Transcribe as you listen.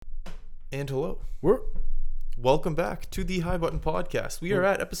And hello. Welcome back to the High Button Podcast. We are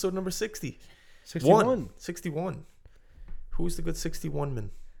at episode number 60. 61. Who's the good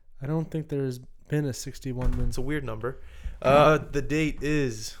 61-man? I don't think there's been a 61-man. It's a weird number. The date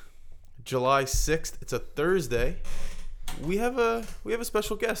is July 6th. It's a Thursday. We have a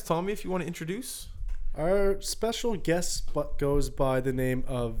special guest. Tommy, if you want to introduce. Our special guest goes by the name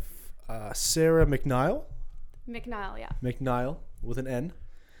of Sarah McNeil. McNeil, yeah. McNeil with an N.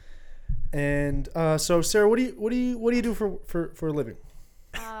 And so Sarah, what do you do for a living?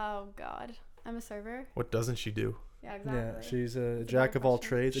 Oh God, I'm a server. What doesn't she do? Yeah, exactly. Yeah, she's a jack of all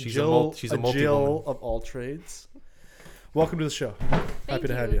trades. She's a multi-woman. Jill of all trades. Welcome to the show. Happy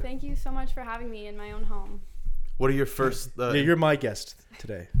to have you. Thank you so much for having me in my own home. What are your first? You're my guest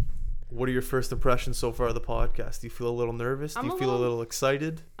today. What are your first impressions so far of the podcast? Do you feel a little nervous? Do you feel a little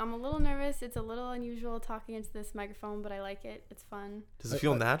excited? I'm a little nervous. It's a little unusual talking into this microphone, but I like it. It's fun. Does it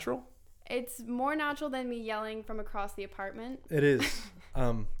feel natural? It's more natural than me yelling from across the apartment. It is.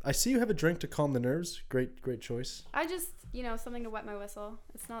 I see you have a drink to calm the nerves. Great choice. I just, something to wet my whistle.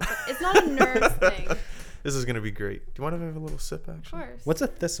 It's not a nerves thing. This is going to be great. Do you want to have a little sip, actually? Of course. What's a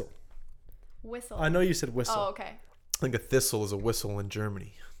thistle? Whistle. I know you said whistle. Oh, okay. I think a thistle is a whistle in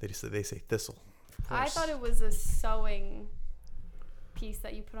Germany. They say thistle. I thought it was a sewing piece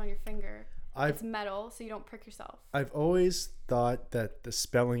that you put on your finger. It's metal, so you don't prick yourself. I've always thought that the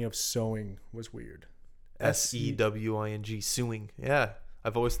spelling of sewing was weird. Sewing, suing. Yeah,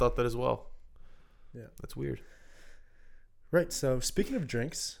 I've always thought that as well. Yeah, that's weird. Right. So speaking of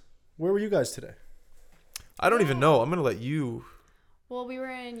drinks, where were you guys today? I don't even know. I'm gonna let you. Well, we were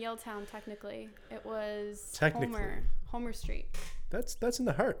in Yaletown. Technically, it was Homer Street. That's in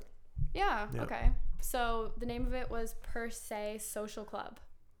the heart. Yeah. Okay. So the name of it was Per Se Social Club.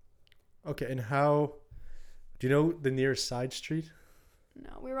 Okay, and how? Do you know the nearest side street? No,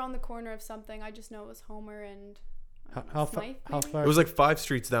 we were on the corner of something. I just know it was Homer and how far? It was like 5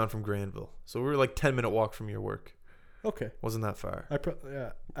 streets down from Granville, so we were like 10-minute walk from your work. Okay, wasn't that far?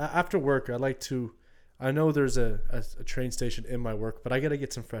 After work, I like to. I know there's a train station in my work, but I gotta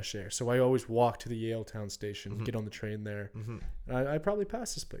get some fresh air, so I always walk to the Yaletown station, get on the train there. Mm-hmm. I probably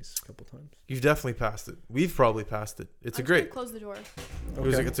passed this place a couple times. You've definitely passed it. We've probably passed it. It's I'm a great. Just gonna close the door.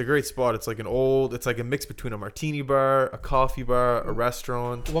 Okay. It's a great spot. It's like it's like a mix between a martini bar, a coffee bar, a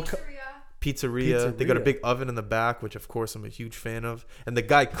restaurant. Pizzeria. They got a big oven in the back, which of course I'm a huge fan of. And the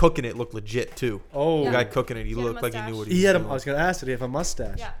guy cooking it looked legit too. Oh, the guy cooking it, he looked like he knew what he was doing. I was gonna ask, did he have a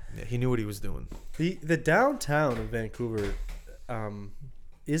mustache? Yeah, he knew what he was doing. The downtown of Vancouver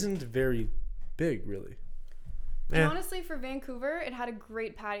isn't very big, really. And honestly, for Vancouver, it had a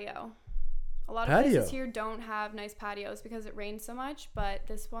great patio. A lot of places here don't have nice patios because it rains so much, but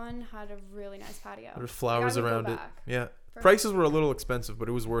this one had a really nice patio. There's flowers around it. Yeah. Prices were a little expensive, but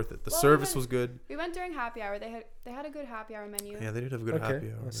it was worth it. The service was good. We went during happy hour. They had a good happy hour menu. Yeah, they did have a good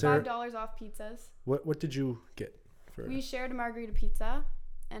happy hour. $5 off pizzas. What did you get? We shared a margarita pizza,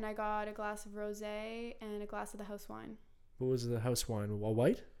 and I got a glass of rosé and a glass of the house wine. What was the house wine? A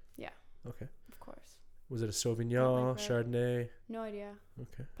white? Yeah. Okay. Of course. Was it a Sauvignon, Chardonnay? No idea.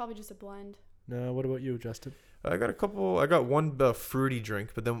 Okay. Probably just a blend. No, what about you, Justin? I got one fruity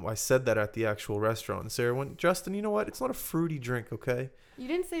drink, but then I said that at the actual restaurant. And Sarah went, Justin, you know what? It's not a fruity drink, okay? You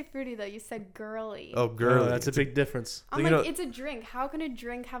didn't say fruity, though. You said girly. Oh, girly. That's a big difference. I'm like, it's a drink. How can a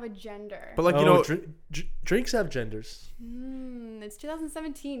drink have a gender? But drinks have genders. It's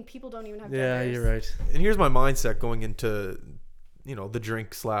 2017. People don't even have genders. Yeah, you're right. And here's my mindset going into, the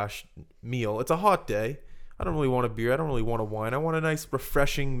drink / meal. It's a hot day. I don't really want a beer. I don't really want a wine. I want a nice,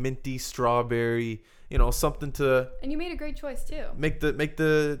 refreshing, minty strawberry. Something to. And you made a great choice too. Make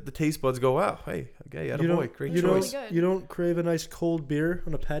the taste buds go, wow. Hey, okay, great choice. You don't crave a nice cold beer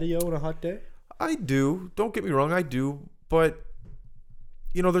on a patio on a hot day? I do. Don't get me wrong, I do. But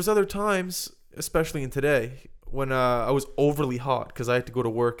there's other times, especially in today, when I was overly hot because I had to go to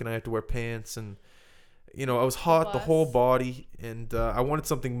work and I had to wear pants and. I was hot the whole body, and I wanted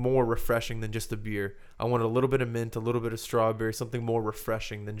something more refreshing than just a beer. I wanted a little bit of mint, a little bit of strawberry, something more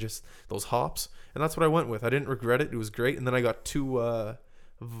refreshing than just those hops. And that's what I went with. I didn't regret it. It was great. And then I got 2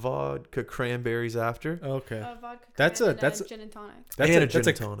 vodka cranberries after. Okay. Vodka that's a gin and tonic. And a gin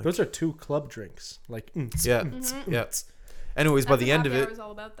and tonic. Those are 2 club drinks. Like yeah. Anyways, by the end of it,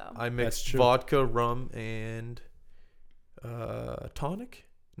 all about, I mixed vodka, rum, and tonic.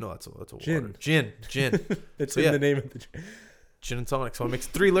 No, that's a water. Gin. It's in the name of the gin and tonic. So I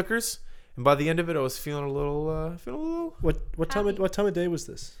mixed 3 liquors, and by the end of it, I was feeling a little. What time of day was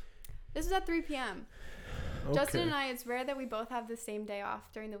this? This was at 3 p.m. Okay. Justin and I, it's rare that we both have the same day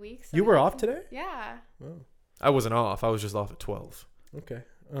off during the week. So you were off today? Yeah. Oh. I wasn't off. I was just off at 12. Okay.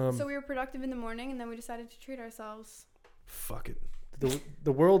 So we were productive in the morning, and then we decided to treat ourselves. Fuck it.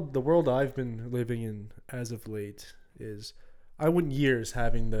 The world I've been living in as of late is, I went years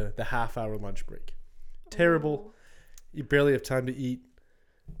having the half-hour lunch break. Terrible. Ooh. You barely have time to eat.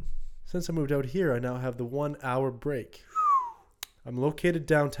 Since I moved out here, I now have the 1 hour break. I'm located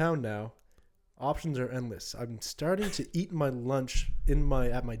downtown now. Options are endless. I'm starting to eat my lunch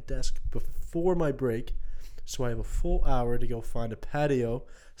at my desk before my break, so I have a full hour to go find a patio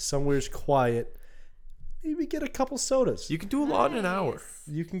somewhere's quiet. Maybe get a couple sodas. You can do a lot in an hour.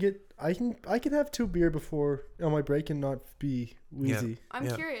 You can get. I can have 2 beer before on my break and not be wheezy. Yeah.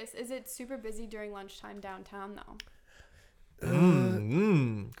 I'm curious. Is it super busy during lunchtime downtown though?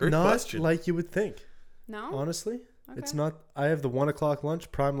 Great not question. like you would think. No. Honestly, Okay. it's not. I have the 1 o'clock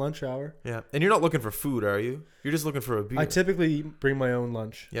lunch, prime lunch hour. Yeah, and you're not looking for food, are you? You're just looking for a beer. I typically bring my own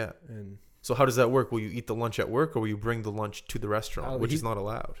lunch. Yeah. And So how does that work? Will you eat the lunch at work, or will you bring the lunch to the restaurant, which is not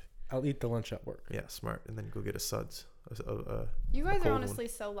allowed? I'll eat the lunch at work. Yeah, smart. And then go get a suds. You guys cold are one. honestly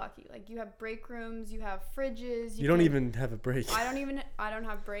so lucky. Like, you have break rooms, you have fridges. You don't even have a break. I don't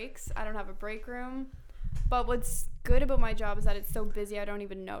have breaks. I don't have a break room. But what's good about my job is that it's so busy I don't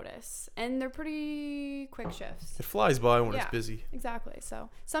even notice. And they're pretty quick shifts. It flies by when it's busy. Exactly. So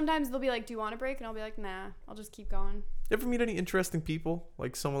sometimes they'll be like, do you want a break? And I'll be like, nah, I'll just keep going. You ever meet any interesting people?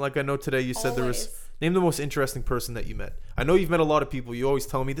 Like someone, like I know today you said there was, name the most interesting person that you met. I know you've met a lot of people. You always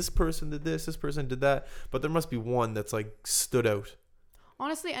tell me this person did this person did that. But there must be one that's like stood out.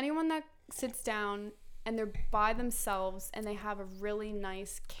 Honestly, anyone that sits down and they're by themselves and they have a really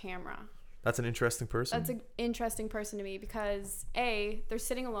nice camera. That's an interesting person. That's an interesting person to me because A, they're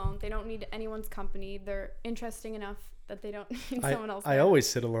sitting alone. They don't need anyone's company. They're interesting enough that they don't need someone else. I always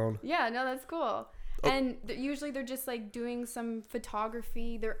sit alone. Yeah, no, that's cool. Oh. And usually they're just like doing some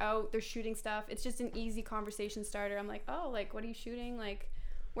photography. They're out, they're shooting stuff. It's just an easy conversation starter. I'm like, oh, like, what are you shooting? Like,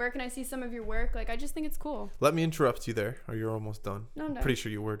 where can I see some of your work? Like, I just think it's cool. Let me interrupt you there, or you're almost done. No, I'm done. Pretty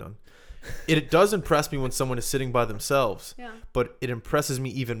sure you were done. It does impress me when someone is sitting by themselves. Yeah. But it impresses me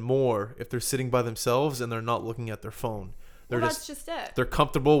even more if they're sitting by themselves and they're not looking at their phone. That's just it. They're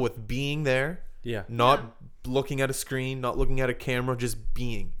comfortable with being there. Yeah. Not looking at a screen, not looking at a camera, just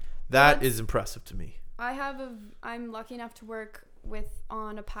being. That is impressive to me. I'm lucky enough to work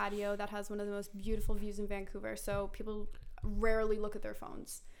on a patio that has one of the most beautiful views in Vancouver. So people rarely look at their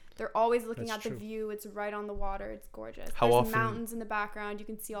phones. They're always looking at the view. It's right on the water. It's gorgeous. There's mountains in the background. You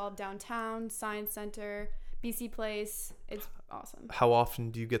can see all of downtown, Science Center, BC Place. It's awesome. How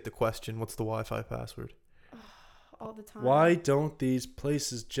often do you get the question, what's the Wi-Fi password? All the time. Why don't these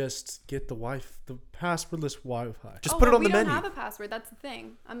places just get the passwordless Wi-Fi? Just put it on the menu. We don't have a password. That's the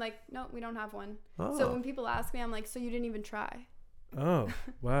thing. I'm like, no, we don't have one. Oh. So when people ask me, I'm like, so you didn't even try. Oh,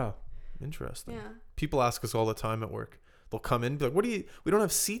 wow. Interesting. Yeah. People ask us all the time at work. They'll come in and be like, we don't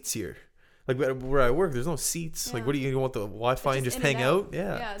have seats here. Like where I work, there's no seats. Yeah. Like, what do you want, the Wi-Fi and just hang out?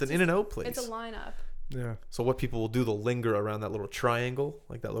 Yeah, it's an in and out place. It's a lineup. Yeah. So what people will do, they'll linger around that little triangle,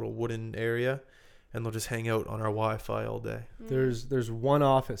 like that little wooden area, and they'll just hang out on our Wi-Fi all day. There's one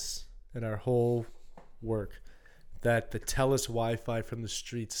office in our whole work that the TELUS Wi-Fi from the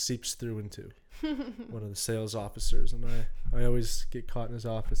streets seeps through into. One of the sales officers, and I always get caught in his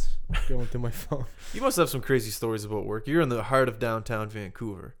office going through my phone. You must have some crazy stories about work. You're in the heart of downtown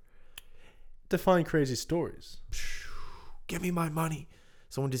Vancouver. Define crazy stories. Give me my money.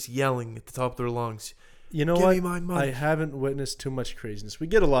 Someone just yelling at the top of their lungs. You know Give what? me my money. I haven't witnessed too much craziness. We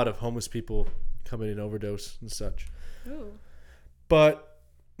get a lot of homeless people coming in overdose and such. Ooh. But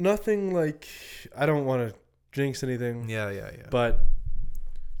nothing like, I don't want to jinx anything. Yeah. But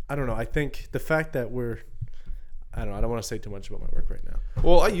I don't know. I think the fact that I don't want to say too much about my work right now.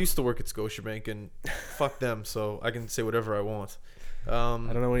 Well, I used to work at Scotiabank, and fuck them, so I can say whatever I want. I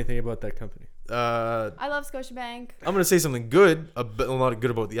don't know anything about that company. I love Scotiabank. I'm going to say something good, not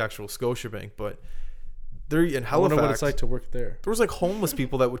good about the actual Scotiabank, but they're in Halifax. I wonder what it's like to work there. There was like homeless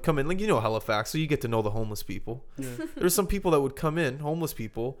people that would come in. Like, you know Halifax, so you get to know the homeless people. Yeah. There's some people that would come in, homeless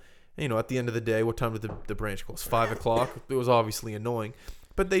people, and, at the end of the day, what time did the branch close? 5 o'clock. It was obviously annoying.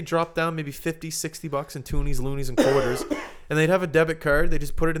 But they drop down maybe $50, $60 in toonies, loonies, and quarters, and they'd have a debit card. They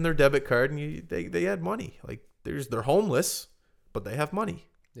just put it in their debit card, and they had money. Like, they're homeless, but they have money.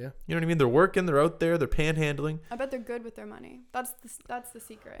 Yeah, you know what I mean. They're working. They're out there. They're panhandling. I bet they're good with their money. That's the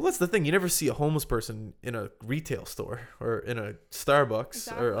secret. Well, that's the thing. You never see a homeless person in a retail store or in a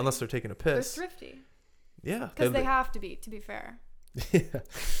Starbucks, or unless they're taking a piss. They're thrifty. Yeah, because they have to be. To be fair. Yeah.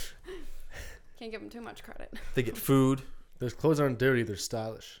 Can't give them too much credit. They get food. Those clothes aren't dirty. They're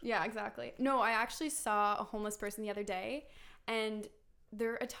stylish. Yeah, exactly. No, I actually saw a homeless person the other day, and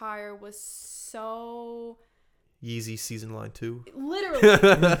their attire was so Yeezy season line 2.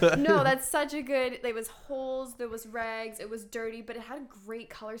 Literally. No, that's such a good. There was holes, there was rags, it was dirty, but it had a great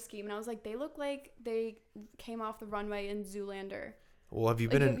color scheme, and I was like, they look like they came off the runway in Zoolander. Well, have you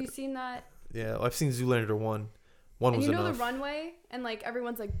Like, been have you seen that? Yeah, I've seen Zoolander 1. One And was you know enough. the runway, and like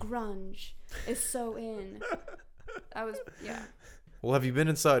everyone's like, grunge is so in. That was Well, have you been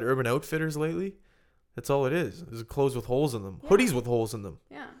inside Urban Outfitters lately? That's all it is. There's clothes with holes in them, Yeah. hoodies with holes in them,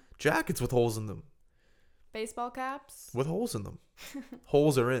 Yeah. jackets with holes in them, Baseball caps. with holes in them.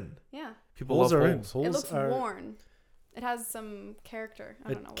 Holes are in. Yeah. People Holes love are holes. in. Holes It looks are worn. It has some character.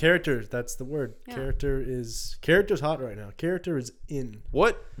 I don't know. character. That's the word. Yeah. Character's hot right now. Character is in.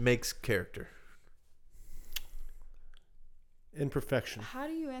 What makes character? Imperfection. How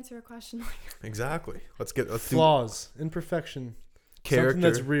do you answer a question like that? Exactly. Let's do Flaws. Imperfection. character. Something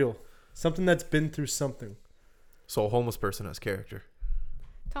that's real. Something that's been through something. So a homeless person has character.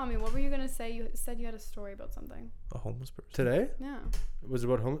 Tommy, what were you going to say? You said you had a story about something. A homeless person. Today? Yeah. It was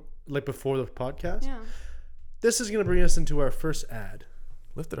about home. Like before the podcast? Yeah. This is going to bring us into our first ad.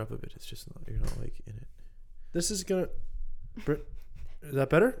 Lift it up a bit. It's just not, you're not like in it. This is going to... Is that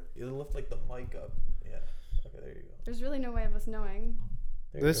better? You lift like the mic up. Yeah. Okay, there you go. There's really no way of us knowing.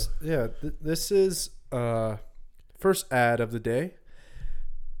 There you go. This is first ad of the day.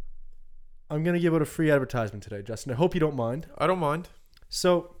 I'm going to give out a free advertisement today, Justin. I hope you don't mind. I don't mind.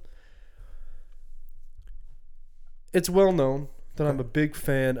 So, it's well known that I'm a big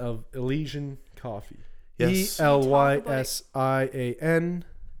fan of Elysian Coffee. Yes. Elysian,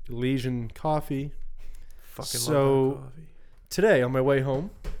 Elysian Coffee. Fucking So- love that coffee. Today, on my way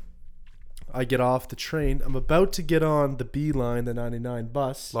home, I get off the train. I'm about to get on the B line, the 99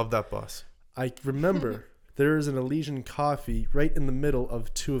 bus. Love that bus. I remember there is an Elysian Coffee right in the middle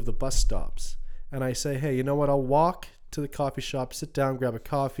of two of the bus stops. And I say, hey, you know what? I'll walk to the coffee shop, sit down, grab a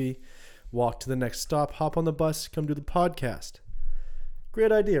coffee, walk to the next stop, hop on the bus, come do the podcast.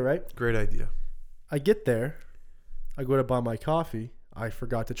 Great idea, right? Great idea. I get there. I go to buy my coffee. I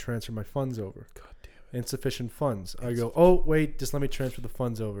forgot to transfer my funds over. God damn it. Insufficient funds. I go, oh, wait, just let me transfer the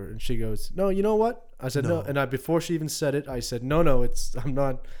funds over. And she goes, no, you know what? I said, no. And before she even said it, I said, no, I'm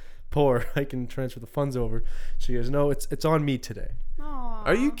not poor. I can transfer the funds over. She goes, no, it's on me today. Aww.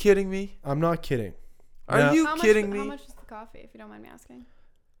 Are you kidding me? I'm not kidding. Are Now- you How kidding much, me? How much is the coffee, if you don't mind me asking?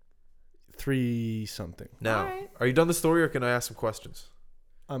 3 something. Now, Alright. are you done the story or can I ask some questions?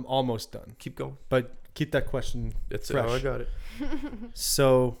 I'm almost done. Keep going. But keep that question. That's it. Fresh. Oh, I got it.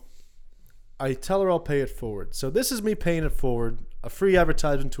 So I tell her I'll pay it forward. So this is me paying it forward, a free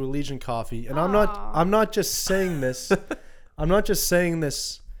advertisement to Elysian Coffee. And I'm not just saying this. I'm not just saying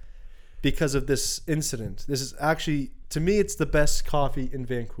this because of this incident. This is actually, to me, it's the best coffee in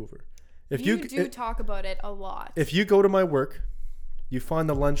Vancouver. If you do talk about it a lot. If you go to my work, you find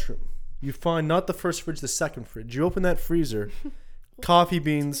the lunchroom. You find not the first fridge, the second fridge. You open that freezer, coffee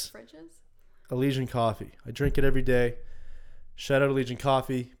beans, Fridges? Elysian Coffee. I drink it every day. Shout out Elysian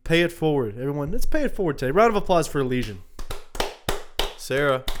Coffee. Pay it forward. Everyone, let's pay it forward today. Round of applause for Elysian.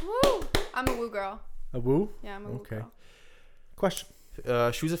 Sarah, Woo! I'm a woo girl. A woo? Yeah, I'm a woo Okay. girl. Question.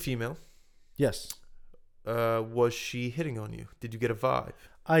 she was a female. Yes. Was she hitting on you? Did you get a vibe?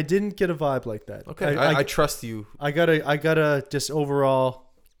 I didn't get a vibe like that. Okay, I trust you. I got a just overall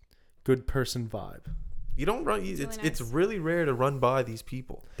good person vibe. You don't run. really It's nice. really rare to run by these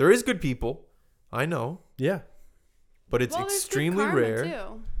people. There is good people, I know, Yeah. but it's Well, there's good extremely karma, rare.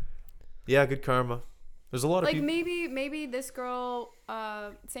 too. Yeah, good karma. There's a lot of Like people. maybe this girl,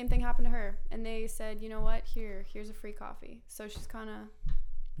 same thing happened to her, and they said, you know what, here's a free coffee. So she's kind of,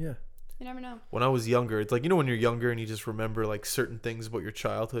 Yeah. you never know. When I was younger, it's like, you know, when you're younger and you just remember like certain things about your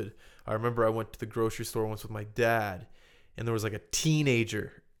childhood. I remember I went to the grocery store once with my dad, and there was like a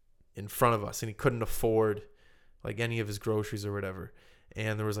teenager in front of us, and he couldn't afford like any of his groceries or whatever.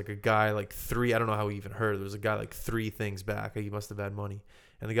 And there was like a guy like 3, I don't know how he even heard. There was a guy like 3 things back. He must have had money.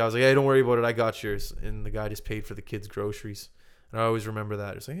 And the guy was like, hey, don't worry about it. I got yours. And the guy just paid for the kids' groceries. And I always remember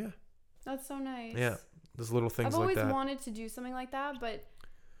that. It's like, yeah, That's so nice. yeah, there's little things I've like always that. wanted to do something like that, but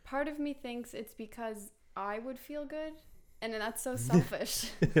part of me thinks it's because I would feel good, and then that's so selfish.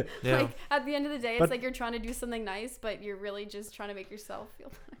 Yeah. Like at the end of the day, it's But- like you're trying to do something nice, but you're really just trying to make yourself feel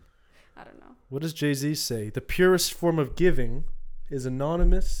better. I don't know. What does Jay-Z say? The purest form of giving is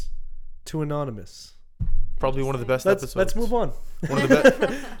anonymous to anonymous. Probably one of the best Let's episodes. move on. One of the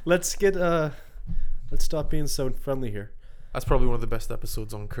best. Let's get let's stop being so friendly here. That's probably one of the best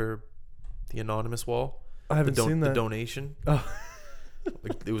episodes on Curb. The anonymous wall. I haven't seen The that. donation. Oh.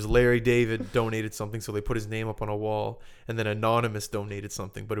 Like, it was Larry David donated something, so they put his name up on a wall, and then Anonymous donated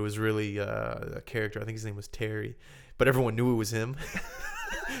something, but it was really a character. I think his name was Terry, but everyone knew it was him.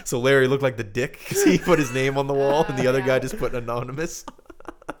 So Larry looked like the dick because he put his name on the wall, and the other Yeah. guy just put anonymous.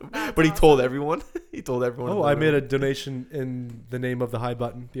 That's But he told awesome. everyone. He told everyone. Oh, I made a donation in the name of the High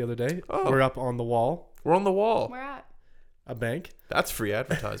Button the other day. Oh. We're up on the wall. We're on the wall. Where at? A bank? That's free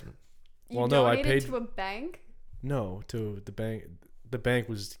advertisement. You Well, no, I donated paid- to a bank? No, to the bank. The bank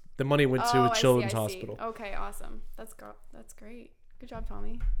was the money went to Oh, a I see, children's I see. hospital. Okay, awesome. That's great. Good job,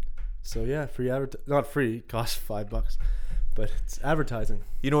 Tommy. So yeah, free not free, cost $5, but it's advertising.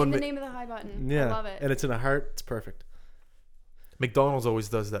 You know what? In the name of the High Button. Yeah, I love it. and it's in a heart. It's perfect. McDonald's always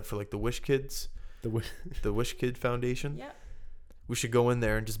does that for like the Wish Kids, The the Wish Kid Foundation. Yep. We should go in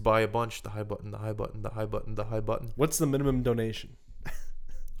there and just buy a bunch. The High Button, the High Button, the High Button, the High Button. What's the minimum donation?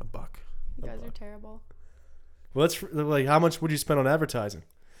 $1. You guys are terrible. Well, that's like how much would you spend on advertising?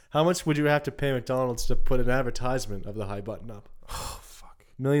 How much would you have to pay McDonald's to put an advertisement of the High Button up? Oh fuck.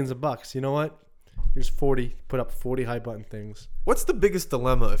 Millions of bucks. You know what? Here's 40. Put up 40 High Button things. What's the biggest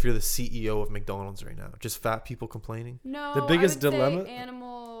dilemma if you're the CEO of McDonald's right now? Just fat people complaining? No, The biggest I would dilemma- say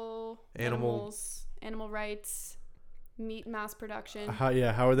animal rights, meat mass production. How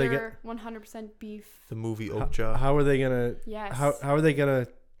are they They're 100% beef. The movie Oakja. How are they gonna? Yes. How are they gonna?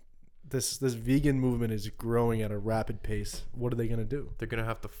 This vegan movement is growing at a rapid pace. What are they gonna do? They're gonna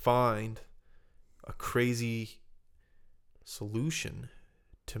have to find a crazy solution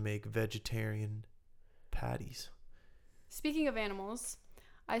to make vegetarian patties. Speaking of animals,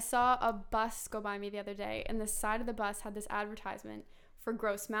 I saw a bus go by me the other day, and the side of the bus had this advertisement for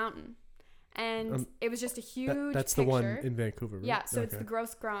Gross Mountain. And it was just a huge That's picture. the one in Vancouver, right? Yeah, so it's the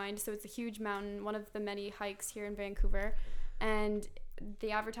Gross Grind. So it's a huge mountain, one of the many hikes here in Vancouver. And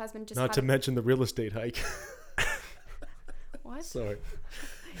the advertisement just Not had to mention the real estate hike. what? Sorry.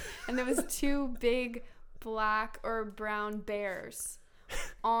 And there was two big black or brown bears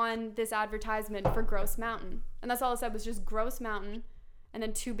on this advertisement for Gross Mountain. And that's all it said was just Gross Mountain and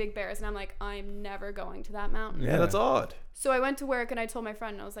then two big bears. And I'm like, I'm never going to that mountain. Yeah, that's odd. So I went to work and I told my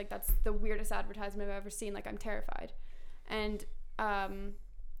friend, and I was like, that's the weirdest advertisement I've ever seen. Like, I'm terrified. And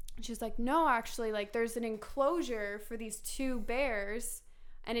she was like, no, actually, like, there's an enclosure for these two bears,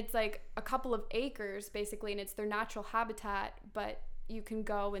 and it's like a couple of acres, basically, and it's their natural habitat, but you can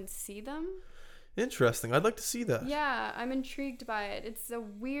go and see them. Interesting. I'd like to see that. Yeah, I'm intrigued by it. It's a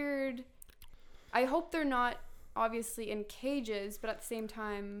weird... I hope they're not, obviously, in cages, but at the same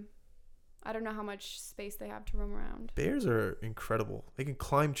time... I don't know how much space they have to roam around. Bears are incredible. They can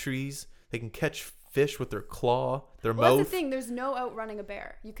climb trees. They can catch fish with their claw, their Well, mouth. that's the thing. There's no outrunning a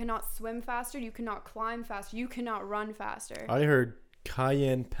bear. You cannot swim faster. You cannot climb faster. You cannot run faster. I heard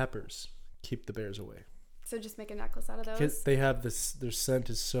cayenne peppers keep the bears away. So just make a necklace out of those. 'Cause they have this. Their scent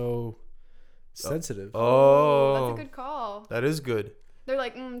is so sensitive. Oh, That's a good call. that is good. They're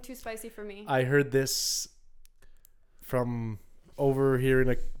like, too spicy for me. I heard this from over here in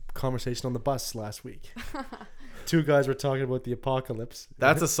a conversation on the bus last week. Two guys were talking about the apocalypse.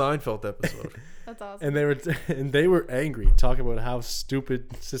 That's a Seinfeld episode. That's awesome. and they were angry, talking about how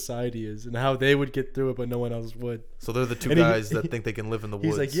stupid society is and how they would get through it, but no one else would. So they're the two And he- guys that think they can live in the woods.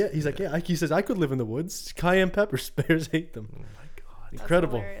 He's like, yeah. He says I could live in the woods. Cayenne peppers, bears hate them. Oh my god. That's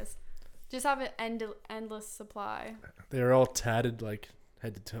Incredible. hilarious. Just have an endless supply. They're all tatted like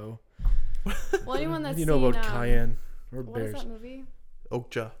head to toe. Well, anyone that's you know seen, about cayenne or what is bears. that movie?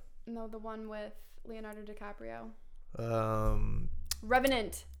 Oakja. No, the one with Leonardo DiCaprio.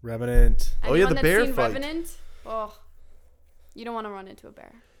 Revenant. Revenant. Oh, yeah, Anyone the that's bear seen fight. Revenant? Oh, you don't want to run into a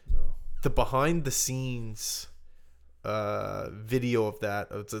bear. No. The behind the scenes video of that.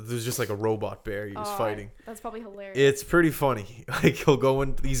 There's just like a robot bear he was fighting. That's probably hilarious. It's pretty funny. Like he'll go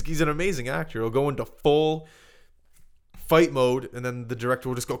in. He's an amazing actor. He'll go into full fight mode, and then the director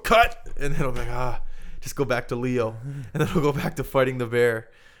will just go cut, and then I'm like just go back to Leo, and then he'll go back to fighting the bear.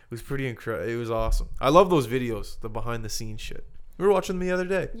 It was pretty incredible. It was awesome. I love those videos, the behind the scenes shit. We were watching them the other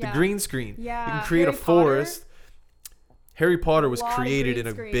day. Yeah. The green screen. Yeah. You can create Harry a forest. Harry Potter was Lot of created green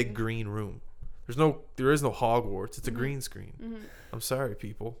in a screen. big green room. There is no Hogwarts. It's a green screen. Mm-hmm. I'm sorry,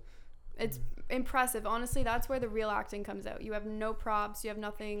 people. It's impressive. Honestly, that's where the real acting comes out. You have no props. You have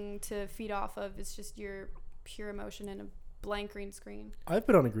nothing to feed off of. It's just your pure emotion in a blank green screen. I've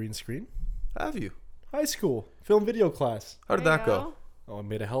been on a green screen. Have you? High school film video class. How did There you that go? Oh, I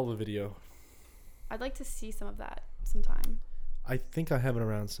made a hell of a video. I'd like to see some of that sometime. I think I have it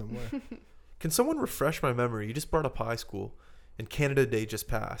around somewhere. Can someone refresh my memory? You just brought up high school, and Canada Day just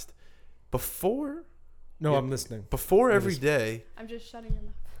passed. Before No, Yeah. I'm listening. every day, I'm just shutting your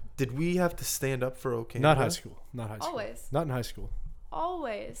mouth. did we have to stand up for OK? Not high school. Not high school. Always. Not in high school.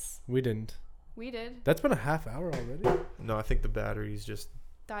 Always. We didn't. We did. That's been a half hour already. No, I think the batteries just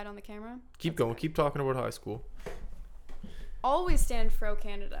Died on the camera. keep That's going. okay. Keep talking about high school. always stand for O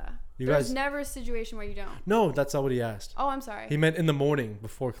Canada. There's guys never a situation where you don't. No, that's not what he asked. Oh, I'm sorry. He meant in the morning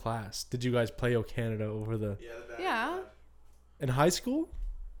before class. Did you guys play O Canada over the Yeah. in high school?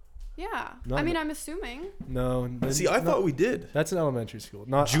 Yeah. No, I mean, I'm assuming. No. See, I thought we did. That's an elementary school.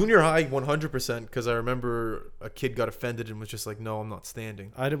 Not Junior high, 100%, because I remember a kid got offended and was just like, no, I'm not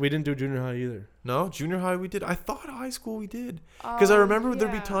standing. we didn't do junior high either. No, junior high we did. I thought high school we did. Because I remember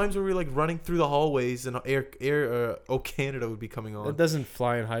there'd be times where we were like running through the hallways and O Canada would be coming on. It doesn't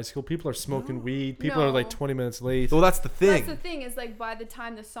fly in high school. People are smoking weed. People are like 20 minutes late. Well, that's the thing. That's the thing is like by the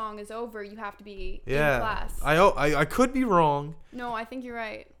time the song is over, you have to be in Yeah. class. I could be wrong. No, I think you're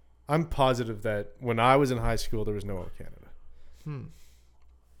right. I'm positive that when I was in high school, there was no O Canada.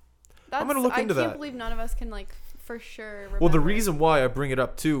 That's, I'm gonna look into I that. can't believe none of us can like for sure remember. Well, the reason why I bring it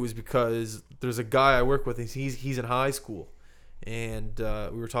up too is because there's a guy I work with. He's in high school, and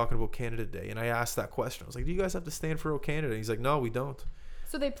we were talking about Canada Day, and I asked that question. I was like, "Do you guys have to stand for O Canada?" And he's like, "No, we don't."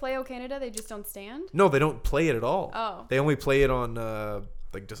 So they play O Canada, they just don't stand? No, they don't play it at all. Oh. They only play it on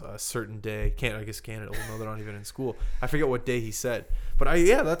like just a certain day. I guess Canada will know they're not even in school. I forget what day he said, but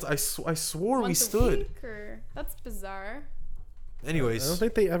I swore Once we a stood. week, or that's bizarre. Anyways, I don't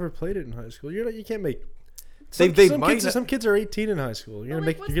think they ever played it in high school. You can't make. Some kids are 18 in high school. You're Well, gonna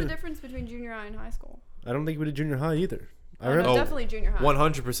like, make. what's the difference between junior high and high school? I don't think we did junior high either. I No, remember definitely junior high.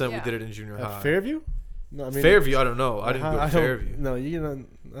 100% Yeah. we did it in junior high. at Fairview. No, I mean Fairview, I don't know. I didn't go to I don't- Fairview. No,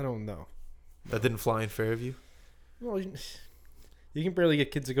 I don't know. That didn't fly in Fairview. Well, you can barely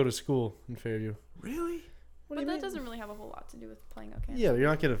get kids to go to school in Fairview. Really? What do But you that mean? doesn't really have a whole lot to do with playing O Canada. Yeah, you're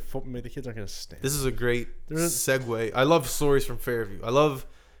not gonna. The kids aren't gonna stand. This is a great There's- segue. I love stories from Fairview. I love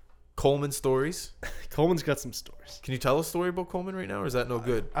Coleman stories. Coleman's got some stories. Can you tell a story about Coleman right now, or is that no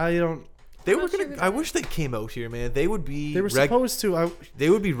good? I don't. They I'm were not sure gonna. who I that wish they came out here, man. They would be. They were supposed to. They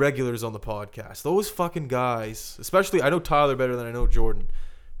would be regulars on the podcast. Those fucking guys, especially I know Tyler better than I know Jordan,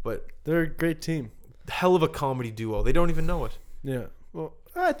 but They're a great team. hell of a comedy duo. They don't even know it. Yeah. Well,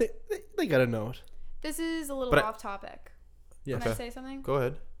 I think they gotta know it. This is a little But off topic. Yeah. Can I say something? Go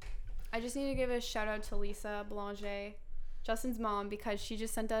ahead. I just need to give a shout out to Lisa Boulanger, Justin's mom, because she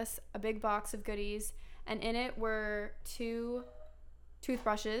just sent us a big box of goodies, and in it were 2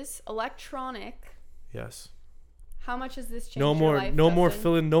 toothbrushes, electronic. Yes. How much has this changed No your more. life, No more Justin?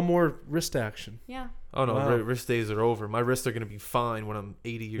 filling. No more wrist action. Yeah. Oh no, Wow. wrist days are over. My wrists are gonna be fine when I'm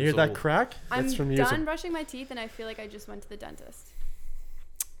 80 years You hear old. that crack? I'm That's from years done of- brushing my teeth, and I feel like I just went to the dentist.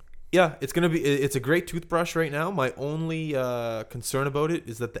 Yeah, it's gonna be. It's a great toothbrush right now. My only concern about it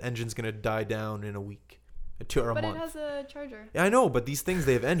is that the engine's gonna die down in a week, or a But month. it has a charger. Yeah, I know, but these things,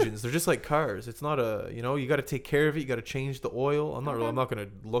 they have engines. They're just like cars. It's not you got to take care of it. You got to change the oil. I'm not gonna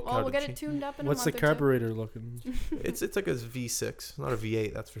look Well, how we'll to get it change. tuned up in What's a the month or two. carburetor looking? It's like a V6, not a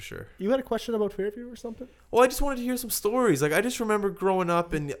V8, that's for sure. You had a question about Fairview or something? Well, I just wanted to hear some stories. Like I just remember growing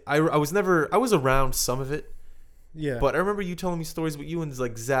up, and I was around some of it, Yeah. but I remember you telling me stories about you and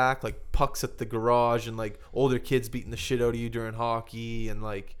like Zach, like pucks at the garage, and like older kids beating the shit out of you during hockey, and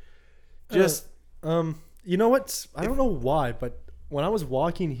like just You know what? I don't know why, but when I was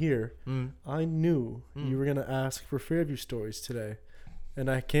walking here, I knew you were gonna ask for Fairview stories today, and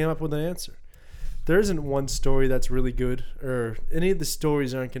I came up with an answer. There isn't one story that's really good, or any of the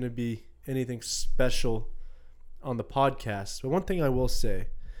stories aren't gonna be anything special on the podcast. But one thing I will say,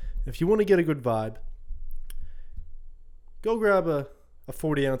 if you want to get a good vibe, go grab a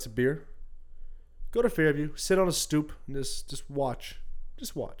 40 ounce of beer. Go to Fairview, sit on a stoop, and just watch.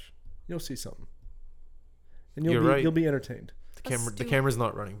 Just watch. You'll see something. And You're right. you'll be entertained. the camera's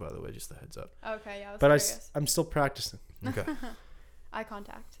not running, by the way, just a heads up. Okay, yeah. I was But curious. I'm still practicing. Okay. Eye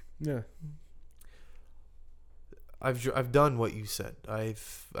contact. Yeah. I've done what you said.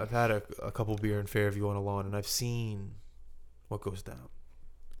 I've had a couple beer in Fairview on a lawn, and I've seen what goes down.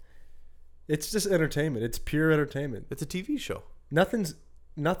 It's just entertainment. It's pure entertainment. It's a TV show. Nothing's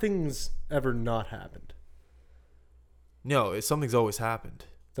ever not happened. No, something's always happened.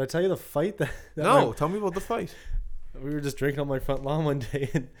 Did I tell you the fight that No, tell me about the fight. we were just drinking on my front lawn one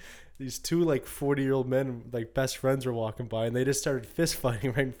day, and these 2 like 40-year-old men, like best friends, were walking by, and they just started fist fighting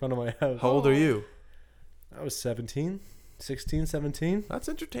right in front of my house. How old are you? I was 17, 16, 17. That's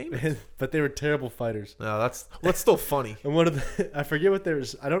entertainment. But they were terrible fighters. No, that's still funny. And one of the, I forget what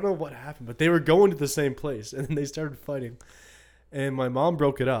I don't know what happened, but they were going to the same place, and then they started fighting. And my mom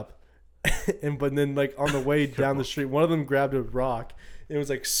broke it up. But then like on the way down the street, one of them grabbed a rock and was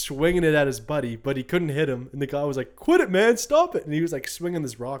like swinging it at his buddy, but he couldn't hit him. And the guy was like, "Quit it, man, stop it!" And he was like swinging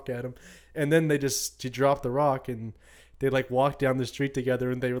this rock at him. And then he dropped the rock, and they like walked down the street together,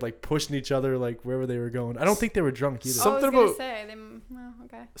 and they were like pushing each other like wherever they were going. I don't think they were drunk either. Something I was about- gonna say, well,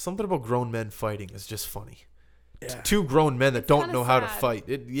 okay. Something about grown men fighting is just funny. two grown men that It's don't kinda know how to sad. fight.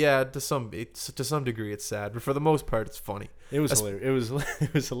 To some degree it's sad, but for the most part it's funny. It was hilarious.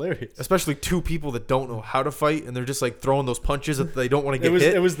 It was hilarious. Especially two people that don't know how to fight and they're just like throwing those punches that they don't want to get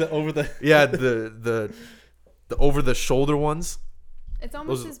hit. It was the over the Yeah, the over the shoulder ones. It's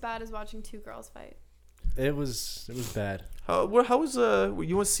almost as bad as watching two girls fight. It was bad. How was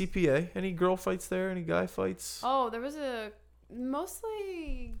you went CPA? Any girl fights there? Any guy fights? Oh, there was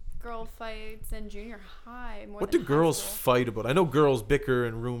mostly girl fights in junior high. What do than high girls school. fight about? I know girls bicker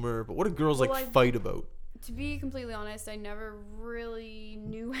and rumor, but what do girls Well, fight about? To be completely honest, I never really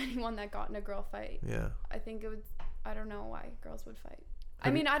knew anyone that got in a girl fight. Yeah. I think I don't know why girls would fight. I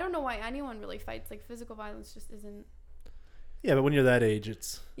mean, I don't know why anyone really fights. Like, physical violence just isn't. Yeah, but when you're that age,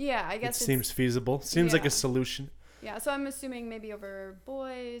 I guess it seems feasible. Seems like yeah. a solution. Yeah, so I'm assuming maybe over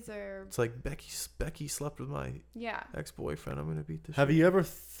boys or. It's like Becky slept with my Yeah. ex-boyfriend. I'm gonna beat this. Have you ever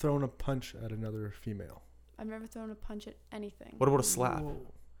thrown a punch at another female? I've never thrown a punch at anything. What about a slap?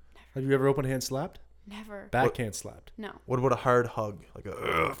 Whoa. Have you ever open hand slapped? Never. Backhand slapped. No. What about a hard hug? Like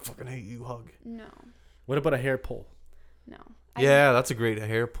a fucking hate you hug? No. What about a hair pull? No. Yeah, that's a great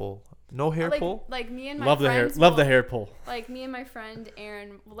hair pull. No hair like, pull? Like me and my Love the hair. friends Love the will- hair pull. Like me and my friend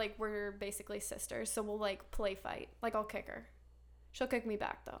Erin, like we're basically sisters, so we'll like play fight. Like I'll kick her. She'll kick me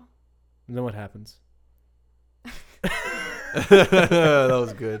back though. And then what happens? That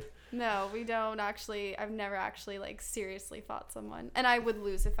was good. No, we don't actually. I've never actually like seriously fought someone, and I would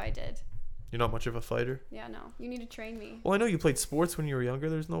lose if I did. You're not much of a fighter. Yeah, no. You need to train me. Well, I know you played sports when you were younger.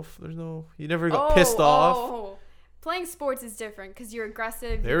 There's no. You never got pissed off. Oh. Playing sports is different because you're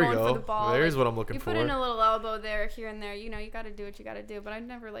aggressive. There you're we going go. For the ball. There's like, what I'm looking you for. put in a little elbow there, here and there. You know, you got to do what you got to do. But I'd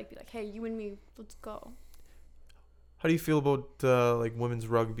never like be like, hey, you and me, let's go. How do you feel about like women's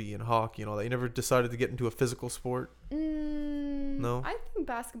rugby and hockey and all that? You never decided to get into a physical sport? No. I think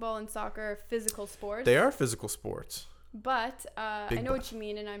basketball and soccer are physical sports. They are physical sports. But I Big know what you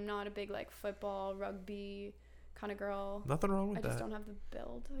mean, and I'm not a big like football, rugby kind of girl. Nothing wrong with I that. just don't have the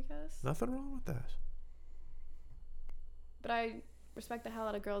build, I guess. Nothing wrong with that. But I respect the hell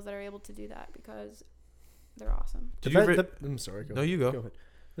out of girls that are able to do that because they're awesome. Did you ever? I'm sorry. No, you go. Go ahead.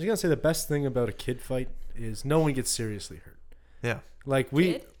 I was gonna say the best thing about a kid fight is no one gets seriously hurt. Yeah. Like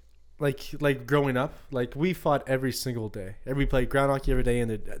Kid? like growing up, like we fought every single day. We played ground hockey every day,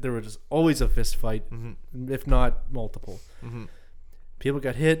 and there was always a fist fight, if not multiple. Mm-hmm. People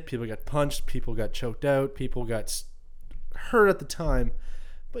got hit, people got punched, people got choked out, people got hurt at the time,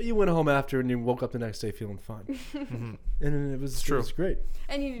 but you went home after and you woke up the next day feeling fine, and it was true. It was great.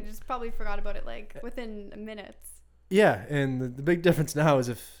 And you just probably forgot about it like within minutes. Yeah, and the big difference now is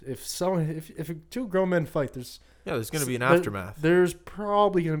if two grown men fight, there's gonna be an aftermath. There's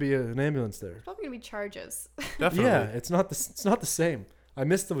probably gonna be an ambulance there. Probably gonna be charges. Definitely. Yeah, it's not the same. I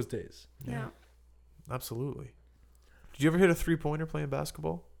miss those days. Yeah. Absolutely. Did you ever hit a 3-pointer playing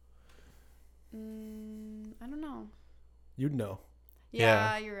basketball? I don't know. You'd know.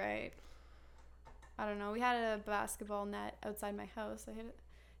 Yeah, you're right. I don't know. We had a basketball net outside my house. I hit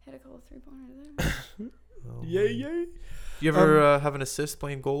a couple of 3-pointers there. Oh, Yay, man. yay. Do you ever have an assist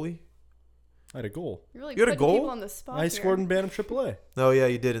playing goalie? I had a goal. You're really You had a putting goal? people on the spot I here. scored in Bantam AAA. Oh yeah,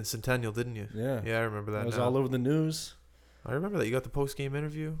 you did in Centennial, didn't you? Yeah. Yeah, I remember that. That was now. all over the news. I remember that. You got the post-game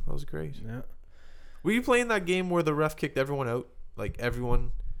interview. That was great. Yeah. Were you playing that game where the ref kicked everyone out? Like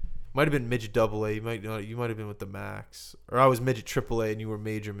everyone, might have been midget AA. You might have been with the max, or I was midget AAA and you were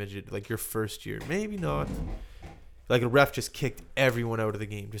major midget. Like your first year, maybe not. Like a ref just kicked everyone out of the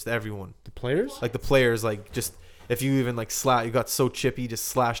game, just everyone. The players? Like the players, like just if you even like you got so chippy, just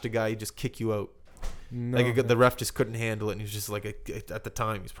slashed a guy, he just kick you out. No. Like the ref just couldn't handle it, and he was just like at the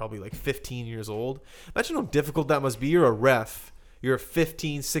time he's probably like 15 years old. Imagine how difficult that must be. You're a ref. You're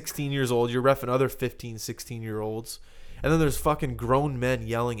 15, 16 years old. You're reffing other 15, 16-year-olds, and then there's fucking grown men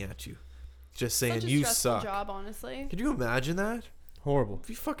yelling at you, just saying Such a you stressful suck. job, honestly. Could you imagine that? Horrible. It'd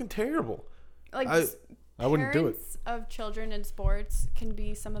be fucking terrible. Like I wouldn't do it. parents of children in sports can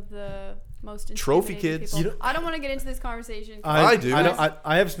be some of the most Trophy intimidating kids. people. You I don't want to get into this conversation. I do.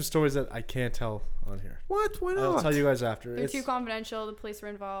 I have some stories that I can't tell on here. What? Why not? I'll tell you guys after. They're too confidential. The police were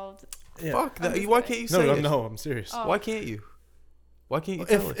involved. Yeah. Fuck that. just Why kidding. can't you say it? No, I'm serious. Oh. Why can't you? Why can't you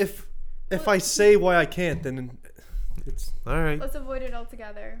tell it? If I say why I can't, then it's. All right. Let's avoid it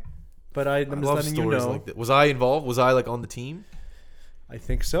altogether. But I I'm just love letting you stories know. like that. Was I involved? Was I like on the team? I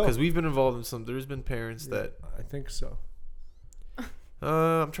think so. Because we've been involved in some. There's been parents that. I think so.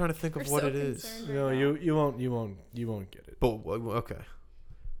 I'm trying to think of We're what so it is. concerned No, right now. you won't get it. But okay.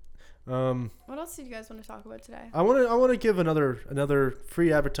 What else did you guys want to talk about today? I want to give another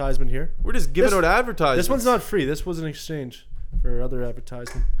free advertisement here. We're just giving out advertisements. This one's not free. This was an exchange for other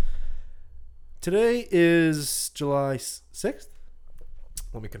advertisement. Today is July 6th.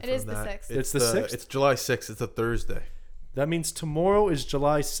 Let me confirm It is the that. 6th. It's the 6th? It's July 6th. It's a Thursday. That means tomorrow is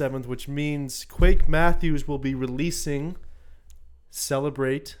July 7th, which means Quake Matthews will be releasing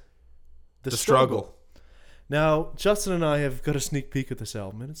Celebrate the Struggle. Now, Justin and I have got a sneak peek at this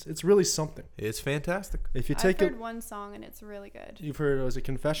album, and it's really something. It's fantastic. If you I've take heard one song and it's really good. You've heard, was it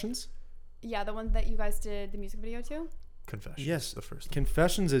Confessions? Yeah, the one that you guys did the music video to. Confessions. Yes. The first one.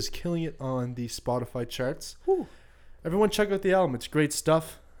 Confessions is killing it on the Spotify charts. Whew. Everyone check out the album. It's great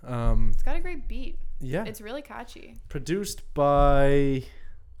stuff. It's got a great beat. Yeah. It's really catchy. Produced by...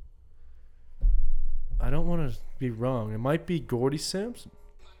 I don't want to be wrong. It might be Gordy Sampson.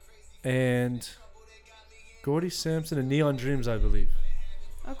 And Neon Dreams, I believe.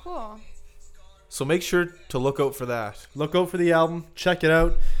 Oh, cool. So make sure to look out for that. Look out for the album. Check it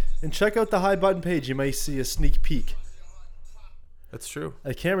out. And check out the High Button page. You may see a sneak peek. That's true.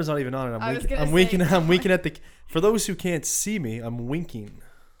 The camera's not even on it. I was gonna I'm say- winking. I'm winking at the... For those who can't see me, I'm winking.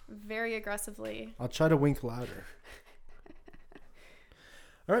 Very aggressively. I'll try to wink louder.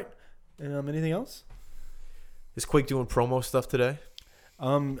 All right. Anything else? Is Quake doing promo stuff today?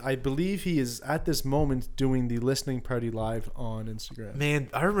 I believe he is at this moment doing the listening party live on Instagram. Man,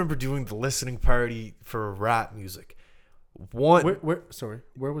 I remember doing the listening party for rap music. Where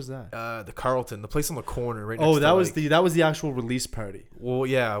was that? Oh, The Carlton, the place on the corner, right next to that was the actual release party. Well,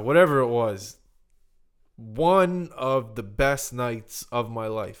 yeah, whatever it was. One of the best nights of my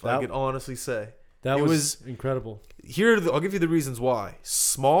life, I can honestly say. That It was incredible. I'll give you the reasons why.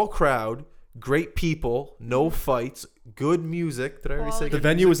 Small crowd, great people, no fights, good music. Did I already say The good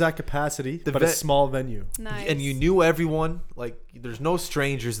venue music? was at capacity, but a small venue. Nice. And you knew everyone. Like, there's no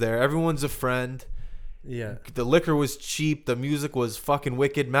strangers there. Everyone's a friend. Yeah. The liquor was cheap. The music was fucking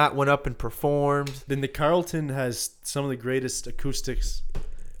wicked. Matt went up and performed. Then the Carlton has some of the greatest acoustics.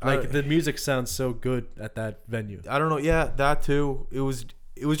 Like, the music sounds so good at that venue. I don't know. Yeah, that too. It was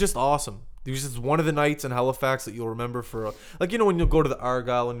just awesome. It was just one of the nights in Halifax that you'll remember for, like, you know, when you'll go to the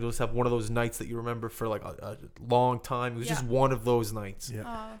Argyle and you'll just have one of those nights that you remember for like a long time. It was just one of those nights.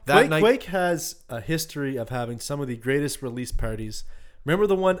 Yeah. Quake has a history of having some of the greatest release parties. Remember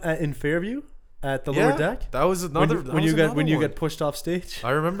the one in Fairview at the lower deck? That was another. When you get pushed off stage.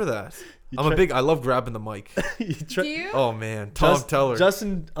 I remember that. I love grabbing the mic. Do you? Oh man, Tom Teller.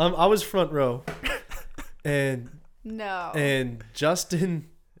 Justin, I was front row, and Justin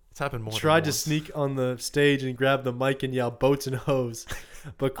it's happened more. Tried to sneak on the stage and grab the mic and yell "boats and hoes,"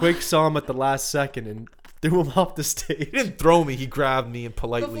 but Quake saw him at the last second and threw him off the stage. He didn't throw me. He grabbed me and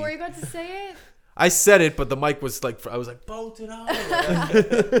politely. Before you got to say it. I said it, but the mic was like, I was like, boats and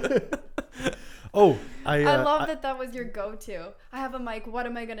hoes. Oh, I love that was your go-to. I have a mic. What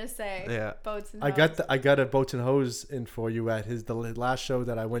am I gonna say? Yeah. Boats and I hoes. got a boats and hose in for you at the last show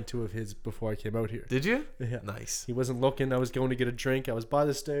that I went to of his before I came out here. Did you? Yeah. Nice. He wasn't looking. I was going to get a drink. I was by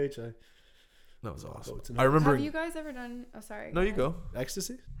the stage. That was awesome. and I remember. Have you guys ever done? Oh, sorry. No, you go.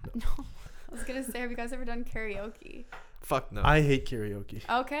 Ecstasy? No, I was gonna say, have you guys ever done karaoke? Fuck no. I hate karaoke.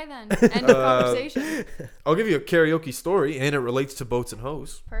 Okay then. End of conversation. I'll give you a karaoke story, and it relates to boats and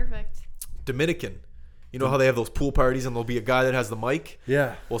hoes. Perfect. Dominican. You know how they have those pool parties and there'll be a guy that has the mic?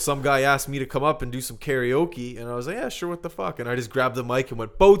 Yeah. Well, some guy asked me to come up and do some karaoke, and I was like, yeah, sure, what the fuck? And I just grabbed the mic and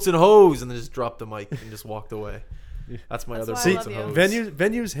went, boats and hoes, and then just dropped the mic and just walked away. That's my other why I boats love and you. hoes.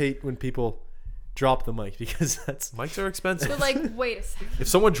 Venues hate when people drop the mic because that's... Mics are expensive. So like, wait a second. If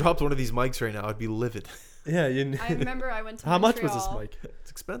someone dropped one of these mics right now, I'd be livid. Yeah. I remember I went to How Montreal. much was this mic?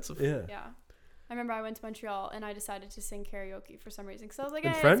 It's expensive. Yeah. Yeah. I remember I went to Montreal and I decided to sing karaoke for some reason. Because I was like,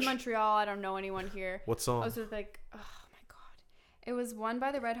 In hey, French? it's Montreal. I don't know anyone here. What song? I was with like, oh my God. It was one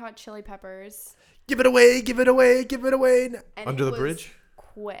by the Red Hot Chili Peppers. Give it away, give it away, give it away. And Under it the was Bridge?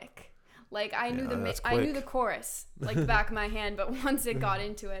 Quick. Like I knew that's I knew quick. the chorus like the back of my hand, but once it got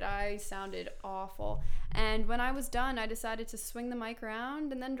into it, I sounded awful. And when I was done, I decided to swing the mic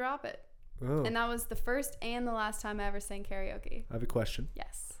around and then drop it. Oh. And that was the first and the last time I ever sang karaoke. I have a question.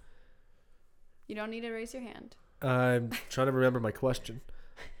 Yes. You don't need to raise your hand. I'm trying to remember my question.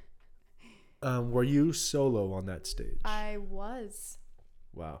 Were you solo on that stage? I was.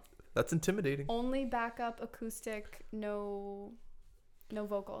 Wow. That's intimidating. Only backup acoustic, no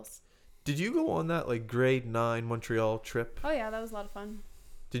vocals. Did you go on that like grade 9 Montreal trip? Oh yeah, that was a lot of fun.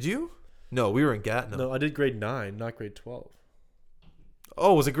 Did you? No, we were in Gatineau. No, I did grade 9, not grade 12.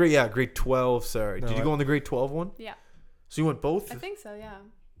 Oh, was it grade? Yeah, grade 12. Sorry. No, Did you go on the grade 12 one? Yeah. So you went both? I think so, yeah.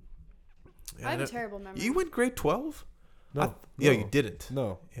 Yeah, I have a terrible memory. You went grade 12? No. Yeah, no. you didn't.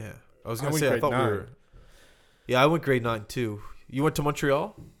 No. Yeah. I was I going to went say, I grade thought 9. we were. Yeah, I went grade 9 too. You went to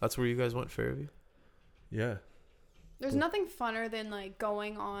Montreal? That's where you guys went, Fairview? Yeah. There's nothing funner than like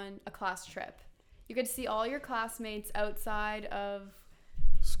going on a class trip You get to see all your classmates outside of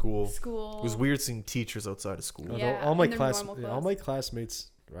School. school. It was weird seeing teachers outside of school. Yeah, all my in their normal clothes. all my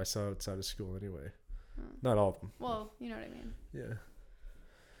classmates I saw outside of school anyway. Not all of them. Well, you know what I mean. Yeah.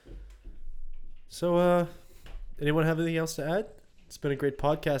 So, anyone have anything else to add? It's been a great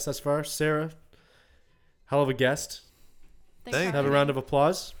podcast thus far. Sarah, hell of a guest. Thanks. Have a round of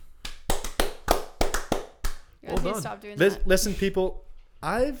applause. You guys need to stop doing that. that. Listen, people,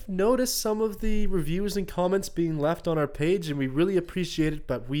 I've noticed some of the reviews and comments being left on our page, and we really appreciate it,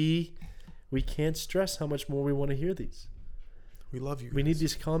 but we can't stress how much more we want to hear these. We love you. We need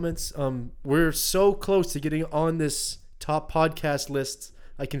these comments. We're so close to getting on this top podcast list.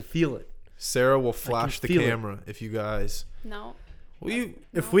 I can feel it. Sarah will flash the camera if you guys. No. Well,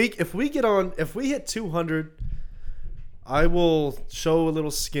 if we hit 200, I will show a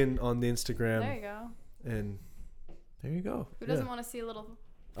little skin on the Instagram. There you go. And there you go. Who doesn't want to see a little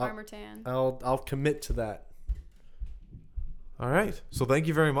farmer tan? I'll commit to that. All right. So thank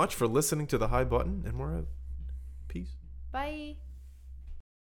you very much for listening to The High Button, and we're out. Peace. Bye.